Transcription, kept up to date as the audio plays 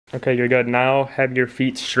Okay, you're good. Now have your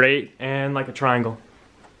feet straight and like a triangle.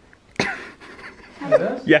 Like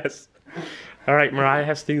this? Yes. All right, Mariah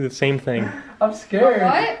has to do the same thing. I'm scared.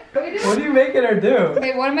 What? What are we doing? What are you making her do?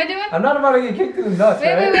 Wait, what am I doing? I'm not about to get kicked in the nuts,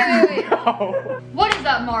 Wait. No. What is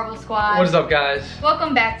up, Marble Squad? What is up, guys?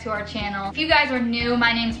 Welcome back to our channel. If you guys are new,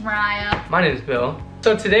 my name's Mariah. My name is Bill.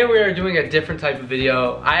 So today we are doing a different type of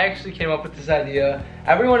video. I actually came up with this idea.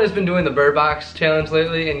 Everyone has been doing the Bird Box challenge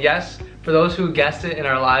lately, and yes, for those who guessed it in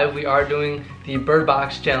our live, we are doing the Bird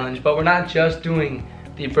Box challenge, but we're not just doing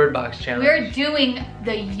the Bird Box challenge. We're doing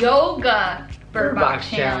the yoga Bird Box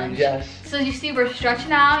challenge. Yes. So you see we're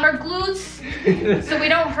stretching out our glutes so we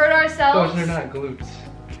don't hurt ourselves. Those are not glutes.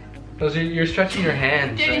 Those are, you're stretching your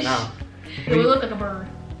hands right now. We look like a bird.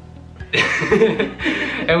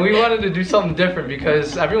 And we wanted to do something different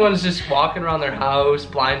because everyone's just walking around their house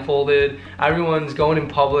blindfolded. Everyone's going in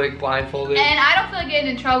public blindfolded. And I don't feel like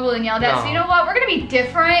getting in trouble and yelled at. No. So you know what? We're gonna be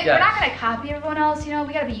different. Yes. We're not gonna copy everyone else. You know,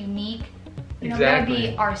 we gotta be unique. You know, Exactly. we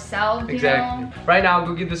gotta be ourselves. Exactly. You know. Right now,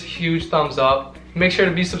 go give this a huge thumbs up. Make sure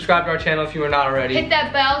to be subscribed to our channel if you are not already. Hit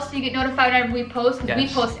that bell so you get notified whenever we post. Because we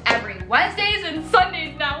Yes. post every Wednesdays and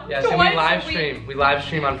Sundays now. Yes, and we live stream. We live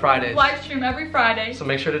stream on Fridays. Live stream every Friday. So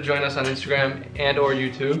make sure to join us on Instagram and or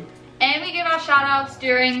YouTube. And we give out shout outs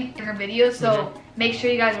during our videos. So make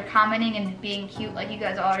sure you guys are commenting and being cute like you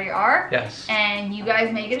guys already are. Yes. And you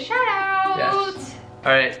guys may get a shout out. Yes.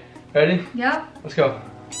 All right, ready? Yep. Let's go.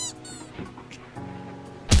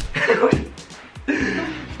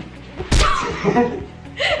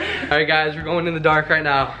 All right, guys, we're going in the dark right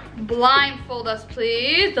now. Blindfold us,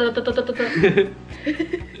 please. Mariah.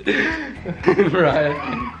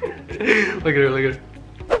 Look at her, look at her.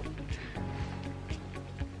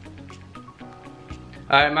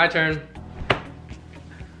 All right, my turn.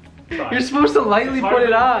 You're supposed to lightly put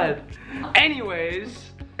it on.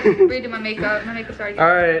 Anyways. Redo my makeup. My makeup's already. All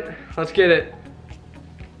right, let's get it.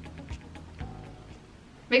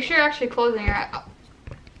 Make sure you're actually closing your eyes.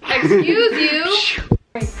 Excuse you.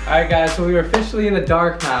 Alright guys, so we are officially in the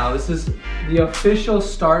dark now. This is the official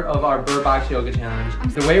start of our Bird Box Yoga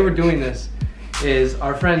Challenge. The way we're doing this is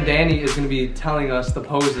our friend Danny is going to be telling us the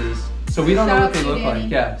poses. So we don't know what they look like.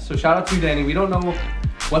 Yeah, so shout out to Danny. We don't know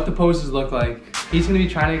what the poses look like. He's going to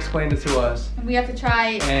be trying to explain it to us. And we have to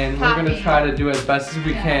try. And we're going to try to do as best as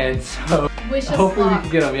we can. So wish us hopefully luck. we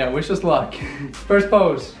can get them. Yeah, wish us luck. First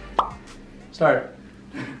pose. Start.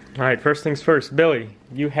 All right, first things first. Billy,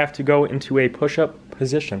 you have to go into a push-up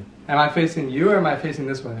position. Am I facing you or am I facing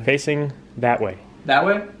this way? Facing that way. That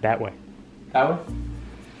way? That way. That way?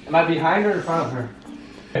 Am I behind her or in front of her?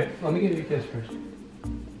 Okay, let me give you a kiss first.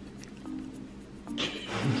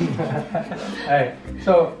 Alright,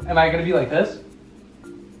 so am I gonna be like this?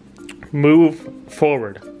 Move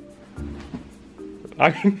forward. I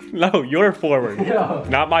mean, no, you're forward. No.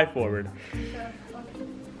 Not my forward.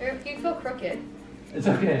 You feel crooked. It's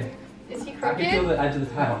okay. Is he I crooked? can feel the edge of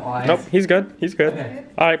the tile. Oh, Nope, he's good. He's good. Okay.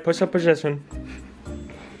 All right, push-up position.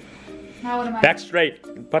 Now what am I Back doing?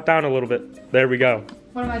 straight. Butt down a little bit. There we go.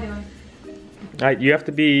 What am I doing? All right, you have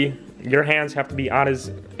to be, your hands have to be on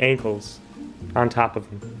his ankles, on top of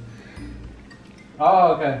him.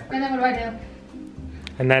 Oh, okay. And then what do I do?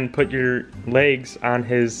 And then put your legs on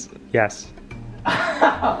his, yes.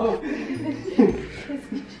 Other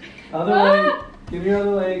leg. Give me your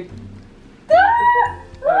other leg.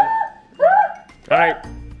 All right,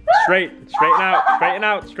 straighten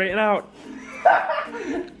out, straighten out.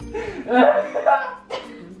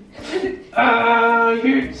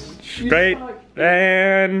 You Straight suck.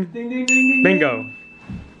 and Ding, ding, ding, ding, bingo.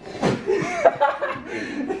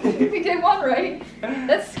 We did one right.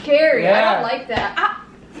 That's scary. I Yeah. don't like that. Ah.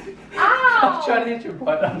 I Ow! was trying to hit your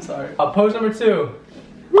butt. I'm sorry. Pose number 2.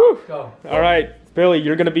 Woo. Go. All right, Billy,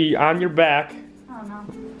 you're gonna be on your back. I don't know.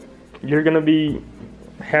 You're gonna be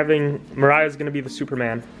having, Mariah's gonna be the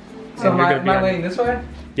Superman. So And you're gonna am be I on- laying this way?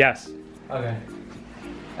 Yes. Okay.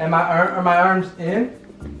 And are my arms in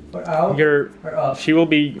or out or up? You'll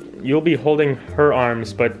be holding her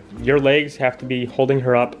arms, but your legs have to be holding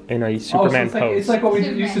her up in a Superman it's like, pose. it's like what we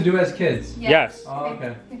Superman. used to do as kids. Yeah. Yes. Oh,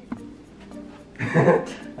 okay.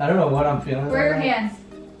 I don't know what I'm feeling. Where are your right now. hands?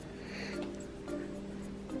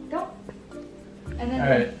 Don't. And then. All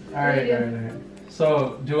right. what do you do?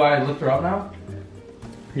 So, do I lift her up now?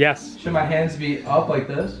 Yes. Should my hands be up like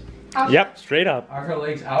this? Yep, straight up. Are her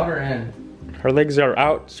legs out or in? Her legs are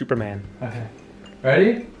out, Superman. Okay.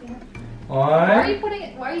 Ready? Yeah. One. Why are you putting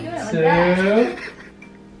it? Why are you doing it like that?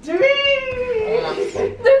 2, 3.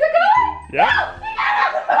 There's a guy! Yeah.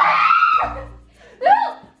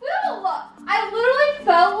 Bill! I literally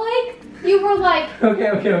felt like you were like,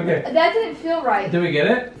 Okay. that didn't feel right. Do we get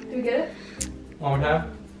it? Do you get it? One more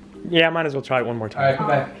time. Yeah, might as well try it one more All right, time. come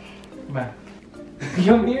back. Come back.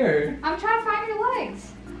 Come here. I'm trying to find your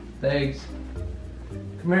legs. Legs.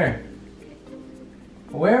 Come here.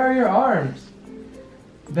 Where are your arms?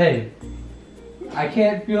 Babe. I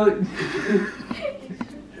can't feel it.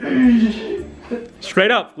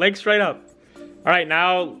 Straight up, legs straight up. All right,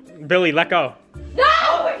 now, Billy, let go. No!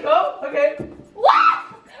 Oh, let go? Okay. What?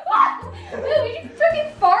 What? Dude, you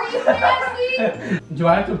freaking fart, you nasty. Do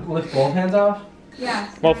I have to lift both hands off?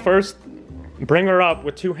 Yes. Well, first, bring her up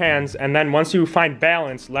with 2 hands, and then once you find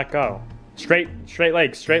balance, let go. Straight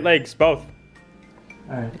legs, both.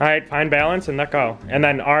 All right. All right, find balance and let go. And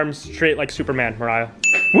then arms straight like Superman, Mariah.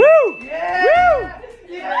 Woo! Yeah! Woo!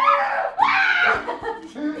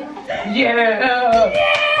 Yeah!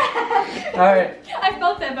 All right. I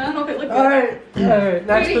felt that, but I don't know if it looked All right. All right.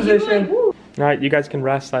 Next position. All right, you guys can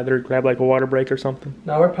rest, either grab like a water break or something.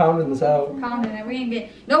 Now we're pounding this out. Pounding it. We ain't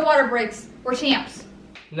get no water breaks. We're champs.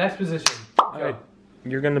 Next position. All right,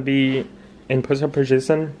 you're gonna be in push-up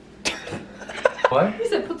position. What? He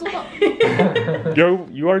said put them up.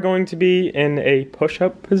 You are going to be in a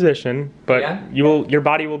push-up position, but Yeah? your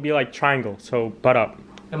body will be like triangle, so butt up.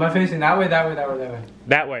 Am I facing that way, that way, that way, that way?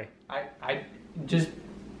 That way. I just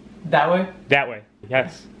that way? That way.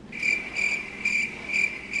 Yes.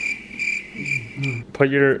 Put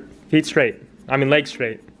your feet straight. I mean legs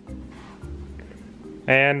straight.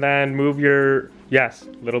 And then move your, yes,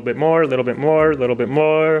 a little bit more, a little bit more, a little bit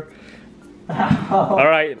more. All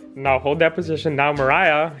right, now hold that position. Now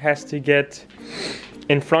Mariah has to get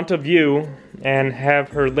in front of you and have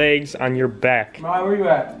her legs on your back. Mariah, where you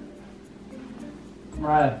at?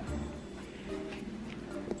 Mariah.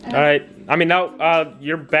 All right, I mean now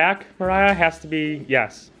your back, Mariah, has to be,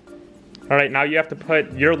 yes. All right, now you have to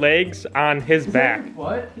put your legs on his back.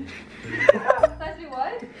 What? Let's do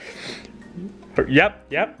what?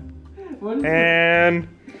 Yep. What is And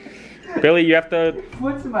Billy, you have to, it?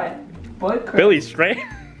 What's my butt crack? Billy,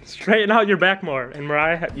 straighten out your back more. And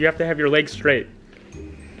Mariah, you have to have your legs straight.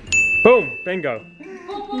 Boom, bingo.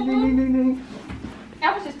 Boom, boom, boom.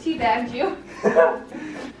 I was just teabagged you.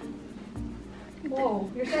 Whoa,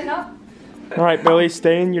 you're sitting up? All right, Billy,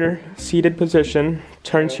 stay in your seated position.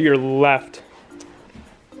 Turn to your left.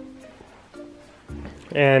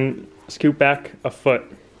 And scoot back a foot.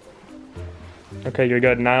 Okay, you're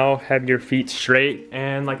good. Now have your feet straight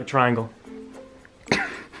and like a triangle.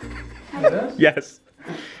 This? Yes.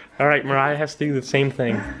 All right, Mariah has to do the same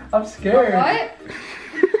thing. I'm scared. What?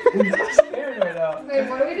 I'm scared right now. Wait,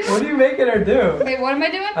 what are we doing? What are you making her do? Wait, what am I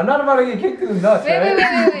doing? I'm not about to get kicked in the nuts, Wait,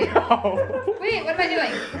 right? wait. No. Wait, what am I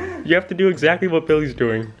doing? You have to do exactly what Billy's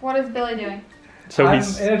doing. What is Billy doing? So I'm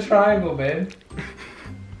he's in a triangle, babe.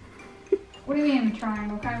 What do you mean in a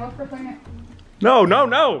triangle? Can I look for a second?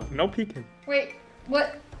 no peeking. Wait,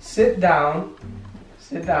 what? Sit down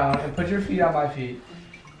and put your feet on my feet.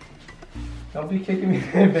 Don't be kicking me,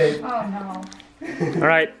 babe. Oh no. All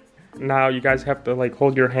right, now you guys have to like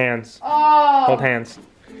hold your hands. Oh. Hold hands.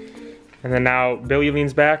 And then now Billy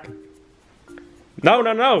leans back.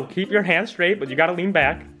 No. Keep your hands straight, but you gotta lean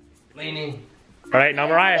back. Leaning. All right, now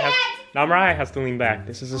Mariah has to lean back.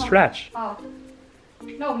 This is a stretch. Oh.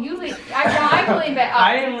 No, you lean. I can lean back.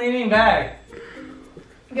 I am leaning back.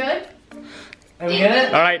 Good? Are we get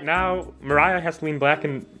it? All right, now Mariah has to lean back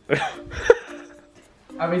and.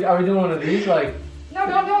 Are we doing one of these? Like, No,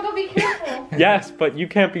 don't be careful. Yes, but you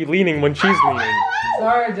can't be leaning when she's leaning.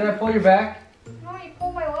 sorry, did I pull your back? No, you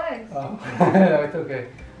pulled my legs. Oh, it's okay.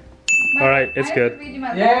 All right, it's good. I have to redo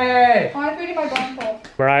my Yay! I have to redo my blindfold.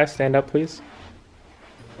 Mariah, stand up, please.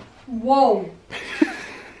 Whoa.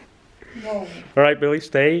 Whoa. All right, Billy,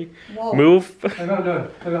 stay. Whoa. Move. Look what I'm doing.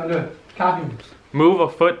 Look what I'm doing. Copy me. Move a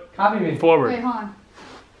foot Copy me. forward. Wait, hold on.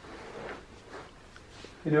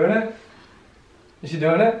 You doing it? Is she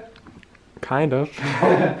doing it? Kind of.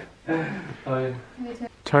 Oh, yeah. Me too.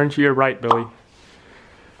 Turn to your right, Billy.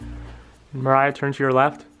 Mariah, turn to your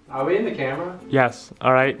left. Are we in the camera? Yes.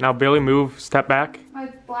 All right. Now, Billy, move. Step back. My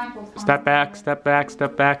blindfold's on. Step back. Step back.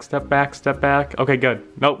 Step back. Step back. Step back. Okay, good.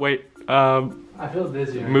 No, wait. I feel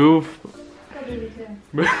dizzy. Right Move. I do too.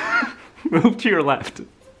 Move to your left,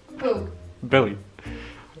 Who? Billy.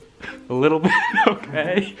 A little bit.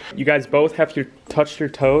 Okay. You guys both have to touch your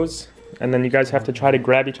toes, and then you guys have to try to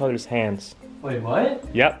grab each other's hands. Wait, what?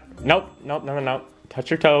 Yep. Nope. No. Touch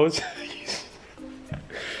your toes.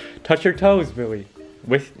 Touch your toes, Billy.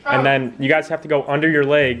 And then you guys have to go under your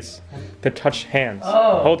legs to touch hands.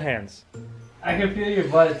 Oh. Hold hands. I can feel your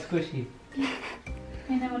butt. It's squishy.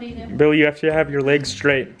 And then what do you do? Billy, you have to have your legs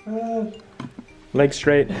straight. Legs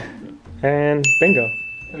straight. And bingo.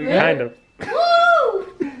 Are we good? Kind of. Woo!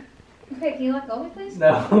 Okay, can you let go of me, please?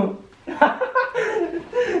 No.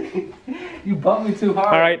 You bumped me too hard.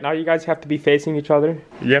 All right, now you guys have to be facing each other.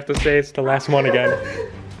 You have to say it's the last one again.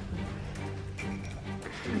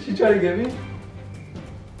 Did she try to get me?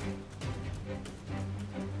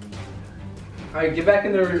 Alright, get back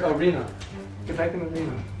in the arena. Get back in the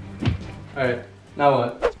arena. Alright, now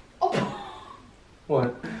what? Oh.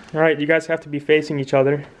 What? All right, you guys have to be facing each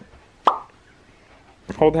other.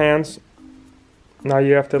 Hold hands. Now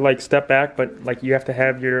you have to like step back, but like you have to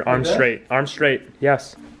have your arms this? straight. Arms straight,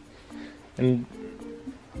 yes. And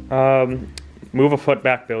move a foot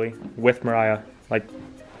back, Billy, with Mariah. Like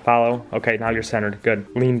follow. Okay, now you're centered. Good.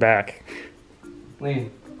 Lean back. Lean.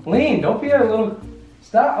 Lean, don't be a little...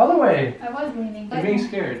 Stop, other way. I was leaning. You're being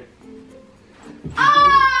scared.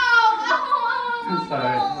 Oh! I'm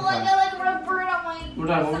sorry. Oh, I got like a rubber on my...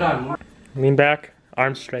 We're done. Lean back,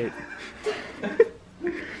 arms straight.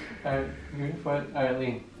 Alright, give me your foot. Alright,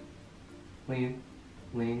 lean. Lean.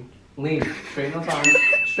 Straighten those arms.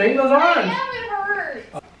 Straighten those arms! Damn, it hurts.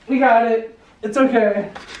 We got it. It's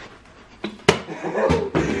okay.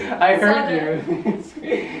 I heard you.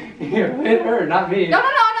 It hurt, not me. No.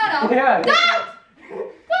 Yeah. Stop!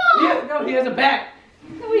 No, he has a back.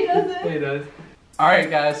 No, he doesn't. He does. Alright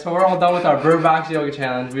guys, so we're all done with our Bird Box Yoga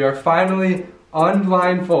Challenge. We are finally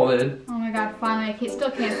unblindfolded. Oh my god, finally, I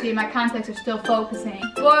still can't see. My contacts are still focusing.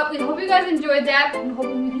 Well, we hope you guys enjoyed that. We hope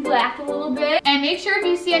you laughed a little bit. And make sure if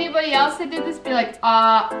you see anybody else that did this, be like,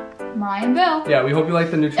 Mariah and Bill. Yeah, we hope you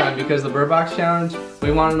like the new trend because the Bird Box Challenge,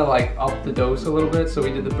 we wanted to like up the dose a little bit, so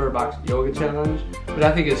we did the Bird Box Yoga Challenge. But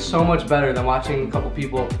I think it's so much better than watching a couple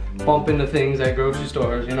people bump into things at grocery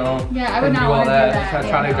stores, you know? Yeah, I would and not do all want to do that. that.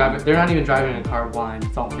 Try to Yeah, grab no. it. They're not even driving a car blind.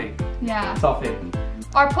 It's all fake. Yeah. It's all fake.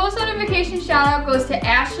 Our post notification shout out goes to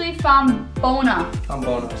Ashley Fombona. I'm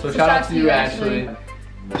Bono. So shout out to you, Ashley.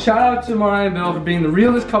 Shout out to Mariah and Bill for being the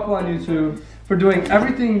realest couple on YouTube, for doing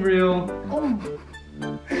everything real. Oh,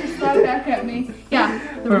 just slap back at me. Yeah,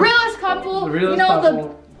 the realest couple. The realest you know,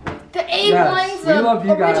 couple. the A Yes, lines we of love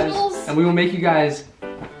you originals. guys, and we will make you guys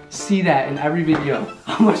see that in every video,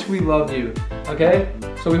 how much we love you, okay?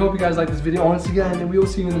 So we hope you guys like this video once again, and we will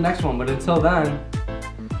see you in the next one. But until then,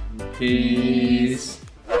 peace.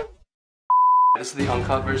 This is the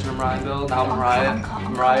uncut version of Mariah and Bill. Now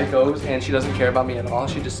Mariah goes, and she doesn't care about me at all.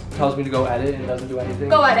 She just tells me to go edit and doesn't do anything.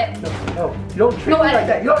 Go at it. No, you don't treat me like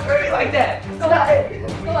that. You don't treat me like that. Stop it.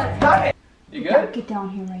 Go at it. Stop it. You good? Get down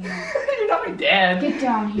here right now. You're not my dad. Get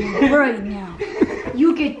down here right now.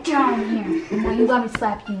 You get down here. And now you let me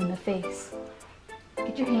slap you in the face.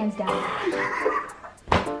 Get your hands down.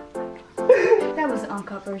 That was the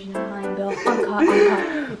uncut version of Mariah and Bill.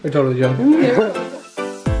 Uncut. We're totally joking.